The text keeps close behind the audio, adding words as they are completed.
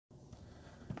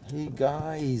Hey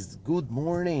guys, good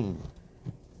morning.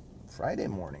 Friday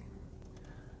morning.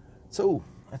 So,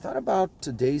 I thought about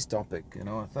today's topic,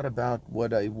 I thought about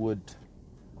what I would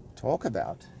talk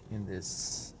about in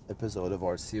this episode of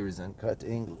our series Uncut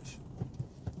English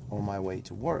on my way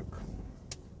to work.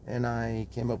 And I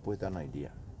came up with an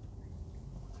idea.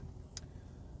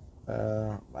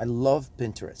 I love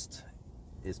Pinterest,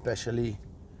 especially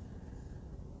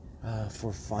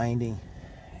for finding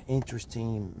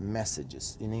interesting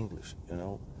messages in English,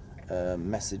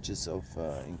 messages of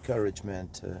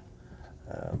encouragement,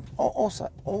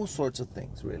 all sorts of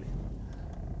things, really.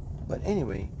 But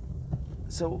anyway,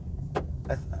 so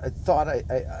I thought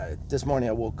this morning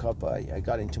I woke up, I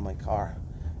got into my car,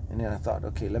 and then I thought,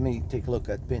 okay, let me take a look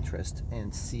at Pinterest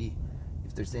and see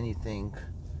if there's anything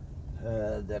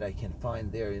that I can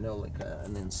find there, like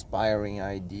an inspiring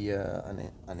idea,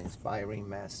 an inspiring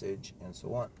message, and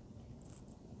so on.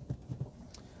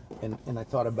 And I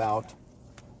thought about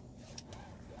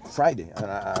Friday, and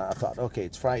I thought, okay,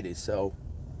 it's Friday, so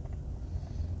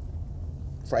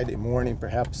Friday morning,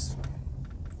 perhaps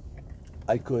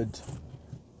I could,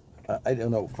 I don't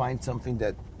know, find something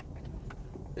that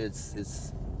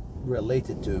is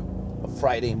related to a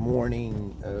Friday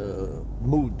morning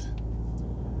mood.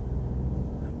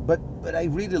 But I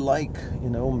really like,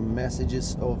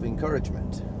 messages of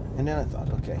encouragement. And then I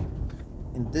thought, okay,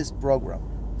 in this program,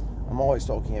 I'm always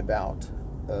talking about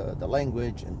the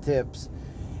language and tips,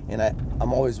 and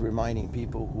I'm always reminding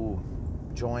people who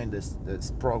join this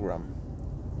program,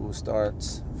 who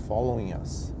starts following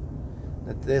us,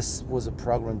 that this was a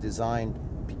program designed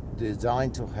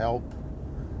to help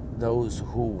those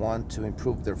who want to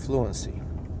improve their fluency.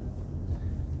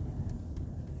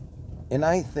 And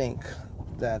I think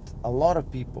that a lot of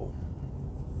people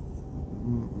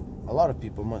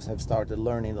must have started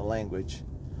learning the language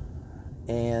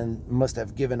and must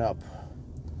have given up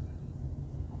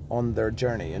on their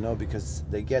journey, because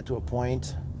they get to a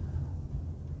point,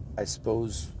 I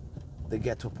suppose,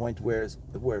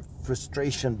 where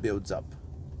frustration builds up,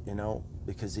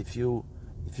 because if you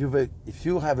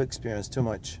have experienced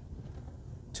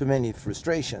too many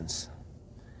frustrations,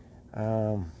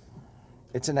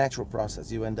 it's a natural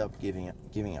process. You end up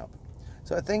giving up.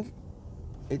 So I think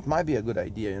it might be a good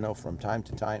idea, from time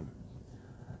to time,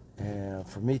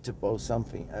 for me to post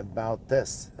something about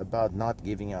this, about not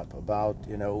giving up, about,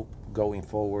 going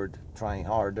forward, trying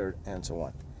harder, and so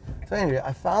on. So anyway,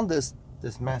 I found this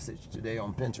message today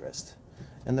on Pinterest,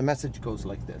 and the message goes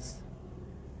like this.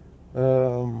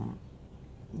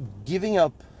 Giving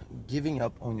up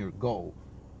on your goal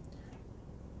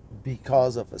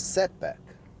because of a setback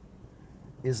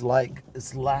is like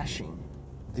slashing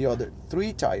the other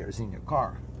 3 tires in your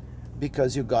car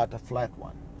because you got a flat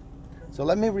one. So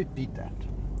let me repeat that.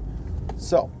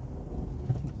 So,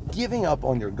 giving up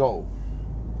on your goal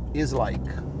is like,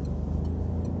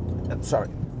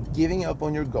 giving up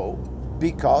on your goal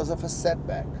because of a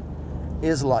setback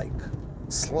is like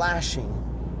slashing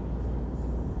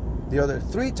the other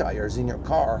 3 tires in your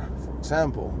car, for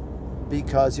example,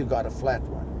 because you got a flat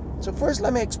one. So first,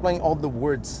 let me explain all the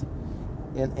words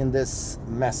in this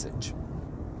message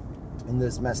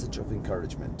of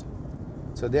encouragement.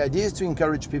 So the idea is to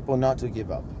encourage people not to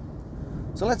give up.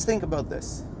 So let's think about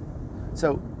this.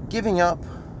 So giving up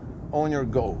on your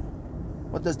goal,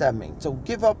 what does that mean? So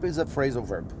give up is a phrasal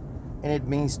verb, and it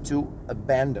means to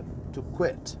abandon, to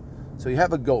quit. So you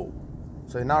have a goal.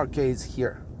 So in our case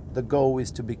here, the goal is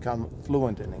to become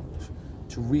fluent in English,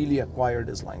 to really acquire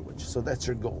this language. So that's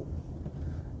your goal.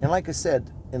 And like I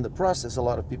said, in the process, a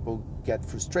lot of people get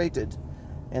frustrated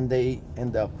and they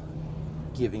end up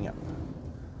giving up.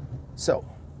 So,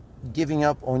 giving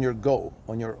up on your goal,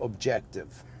 on your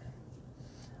objective,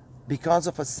 because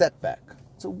of a setback.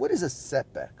 So what is a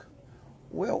setback?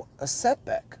 Well, a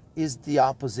setback is the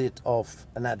opposite of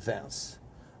an advance.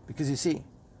 Because you see,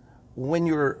 when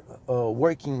you're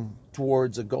working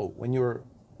towards a goal, when you're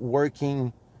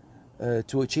working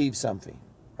to achieve something,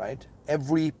 right?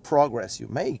 Every progress you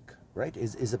make, right,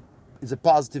 is a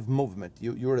positive movement.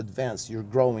 You're advanced, you're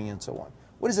growing, and so on.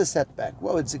 What is a setback?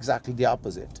 Well, it's exactly the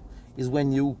opposite. Is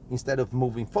when you, instead of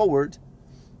moving forward,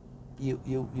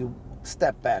 you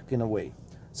step back in a way.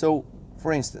 So,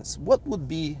 for instance, what would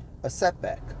be a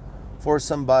setback for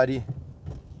somebody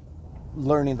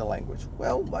learning the language?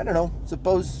 Well, I don't know.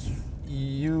 Suppose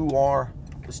you are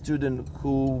a student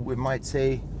who, we might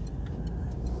say,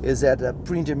 is at a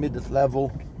pre-intermediate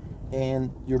level,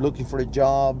 and you're looking for a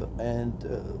job, and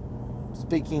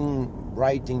speaking,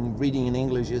 writing, reading in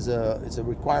English is a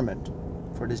requirement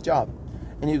for this job.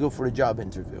 And you go for a job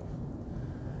interview.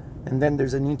 And then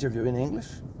there's an interview in English,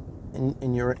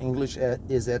 in your English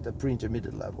is at a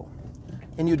pre-intermediate level,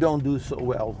 and you don't do so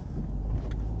well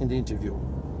in the interview.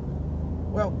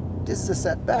 Well, this is a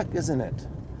setback, isn't it?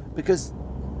 Because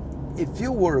if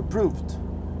you were approved,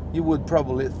 you would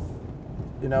probably,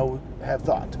 have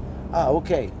thought,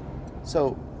 okay,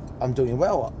 so I'm doing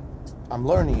well, I'm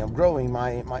learning, I'm growing,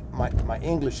 my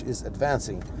English is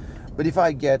advancing. But if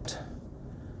I get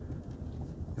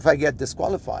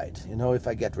disqualified, if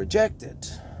I get rejected,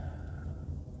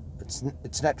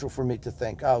 it's natural for me to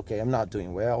think, okay, I'm not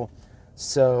doing well,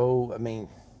 so I'm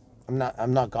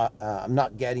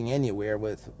not getting anywhere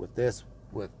with the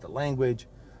language,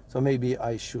 so maybe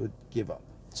I should give up.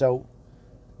 So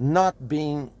not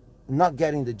getting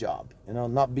the job,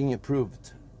 not being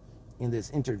approved in this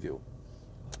interview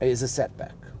is a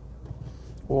setback.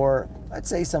 Or let's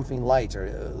say something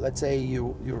lighter. Let's say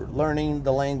you're learning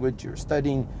the language, you're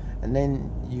studying, and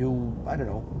then you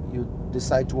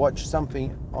decide to watch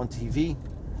something on TV.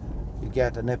 You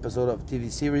get an episode of a TV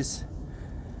series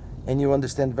and you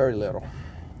understand very little.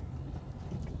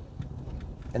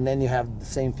 And then you have the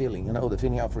same feeling, the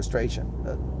feeling of frustration.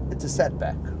 It's a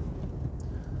setback.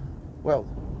 Well,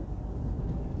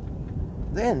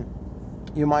 then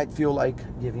you might feel like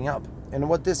giving up. And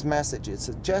what this message is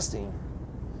suggesting,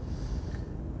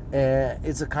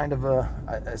 it's a kind of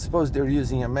I suppose they're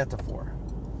using a metaphor.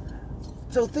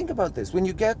 So think about this. When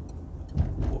you get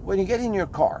in your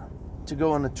car to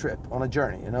go on a trip, on a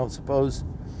journey, suppose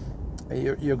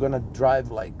you're going to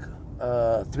drive like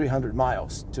 300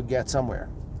 miles to get somewhere,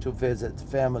 to visit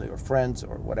family or friends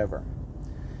or whatever.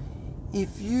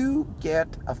 If you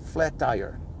get a flat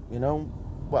tire,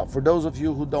 well, for those of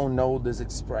you who don't know this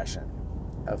expression,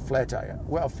 a flat tire.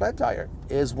 Well, a flat tire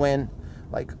is when,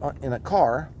 like in a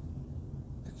car,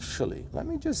 actually, let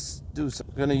me just do some,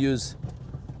 I'm gonna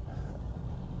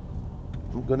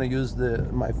use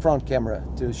my front camera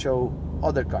to show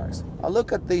other cars. I'll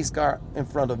look at this car in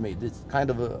front of me, this kind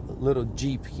of a little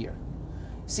Jeep here.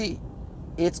 See,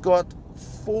 it's got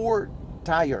 4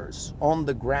 tires on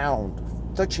the ground,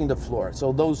 touching the floor.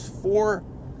 So those 4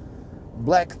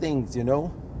 black things,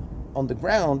 on the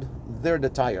ground, they're the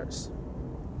tires.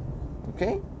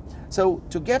 Okay? So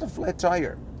to get a flat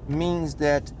tire means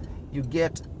that you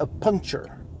get a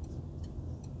puncture.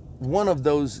 One of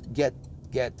those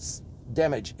gets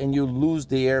damaged and you lose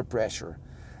the air pressure.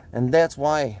 And that's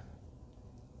why,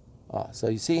 so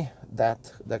you see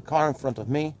that the car in front of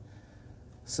me,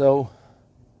 so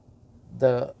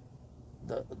the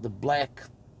black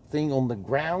thing on the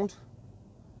ground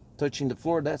touching the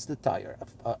floor, that's the tire.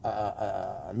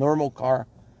 A normal car,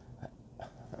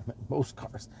 most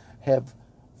cars have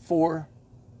 4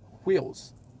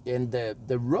 wheels, and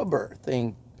the rubber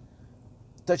thing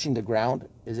touching the ground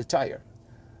is a tire.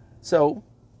 So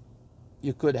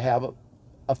you could have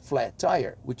a flat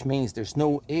tire, which means there's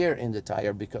no air in the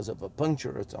tire because of a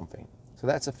puncture or something. So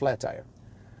that's a flat tire.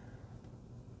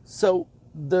 So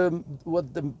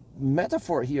what the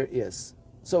metaphor here is,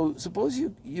 so suppose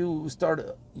you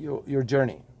start your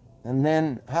journey, and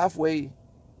then halfway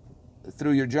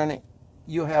through your journey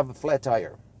you have a flat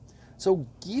tire. So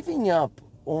giving up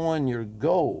on your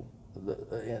goal,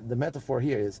 the metaphor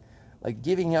here is like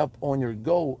giving up on your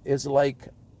goal is like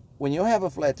when you have a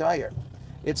flat tire,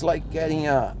 it's like getting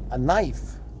a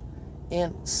knife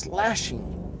and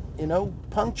slashing,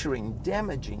 puncturing,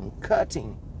 damaging,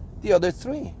 cutting the other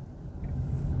 3.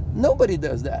 Nobody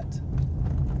does that.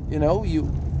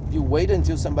 You wait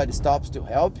until somebody stops to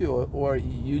help you, or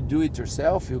you do it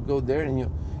yourself. You go there and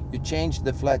you change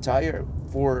the flat tire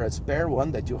for a spare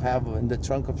one that you have in the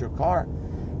trunk of your car,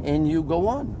 and you go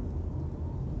on.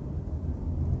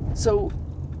 So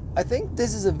I think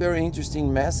this is a very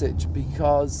interesting message,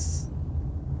 because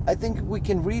I think we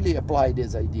can really apply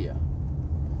this idea.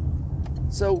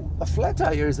 So a flat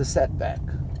tire is a setback.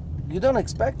 You don't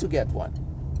expect to get one.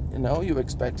 You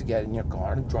expect to get in your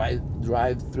car, drive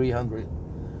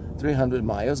 300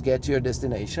 miles, get to your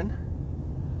destination,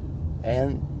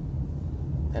 and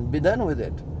be done with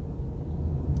it.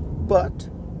 But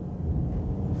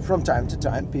from time to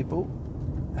time, people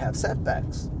have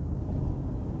setbacks.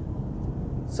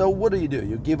 So what do?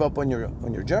 You give up on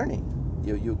your journey?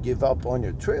 You give up on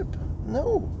your trip?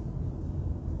 No.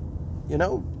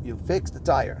 You fix the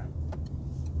tire,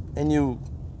 and you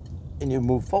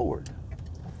move forward.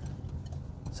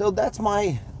 So that's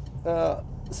my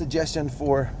suggestion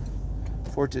for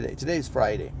today. Today's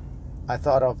Friday. I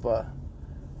thought of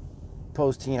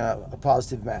posting a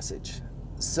positive message.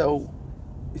 So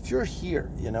if you're here,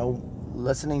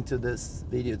 listening to this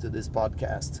video, to this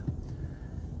podcast,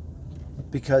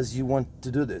 because you want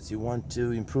to do this, you want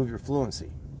to improve your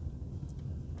fluency,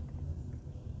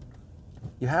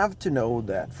 you have to know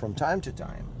that from time to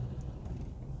time,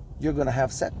 you're going to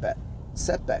have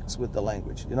setbacks with the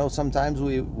language. You know, sometimes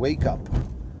we wake up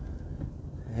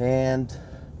and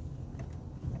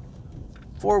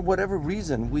for whatever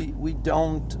reason, we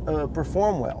don't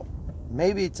perform well.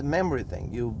 Maybe it's a memory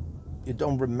thing. You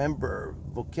don't remember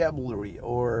vocabulary,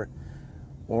 or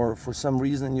for some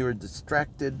reason you're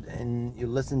distracted and you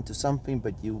listen to something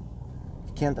but you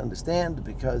can't understand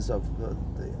because of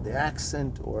the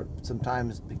accent, or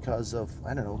sometimes because of,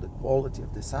 I don't know, the quality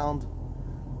of the sound.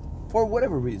 For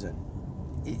whatever reason,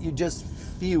 you just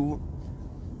feel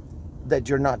that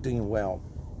you're not doing well.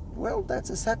 Well,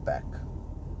 that's a setback.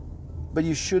 But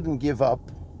you shouldn't give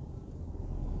up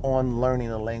on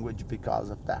learning a language because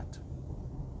of that.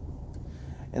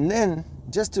 And then,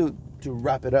 just to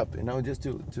wrap it up, you know, just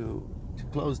to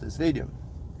close this video,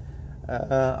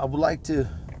 I would like to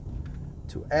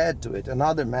add to it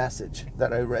another message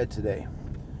that I read today.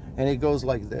 And it goes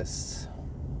like this: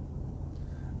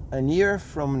 a year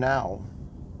from now,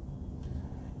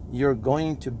 you're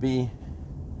going to be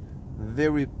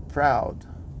very proud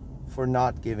for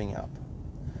not giving up.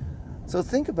 So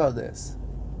think about this.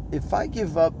 If I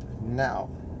give up now,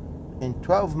 in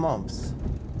 12 months,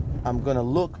 I'm going to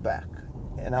look back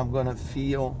and I'm going to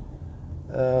feel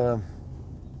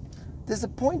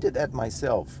disappointed at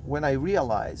myself when I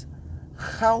realize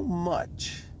how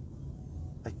much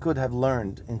I could have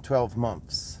learned in 12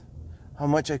 months, how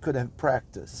much I could have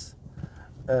practiced,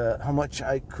 how much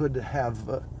I could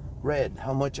have read,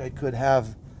 how much I could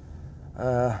have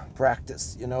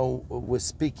practiced, you know, with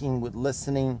speaking, with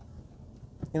listening.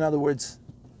 In other words,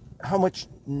 how much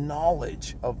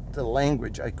knowledge of the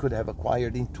language I could have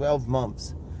acquired in 12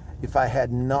 months if I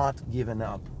had not given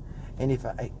up, and if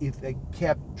I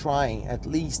kept trying at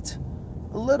least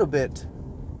a little bit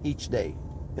each day,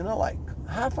 you know, like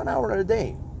half an hour a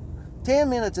day, 10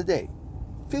 minutes a day,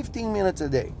 15 minutes a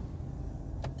day.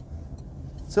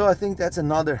 So I think that's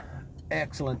another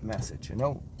excellent message. You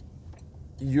know,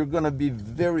 you're going to be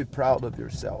very proud of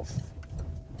yourself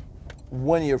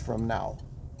 1 year from now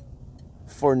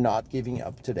for not giving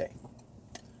up today.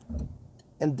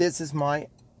 And this is my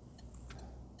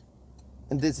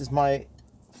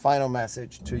final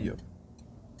message to you.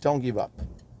 Don't give up.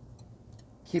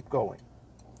 Keep going.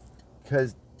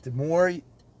 Because the more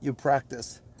you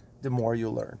practice, the more you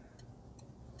learn.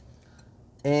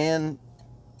 And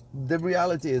the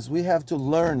reality is we have to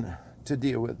learn to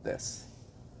deal with this.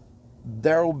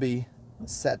 There will be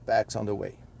setbacks on the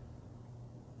way.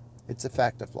 It's a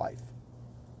fact of life.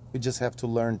 We just have to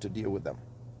learn to deal with them.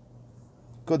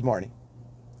 Good morning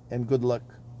and good luck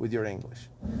with your English.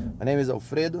 My name is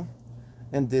Alfredo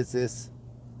and this is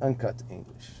Uncut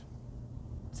English.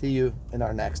 See you in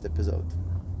our next episode.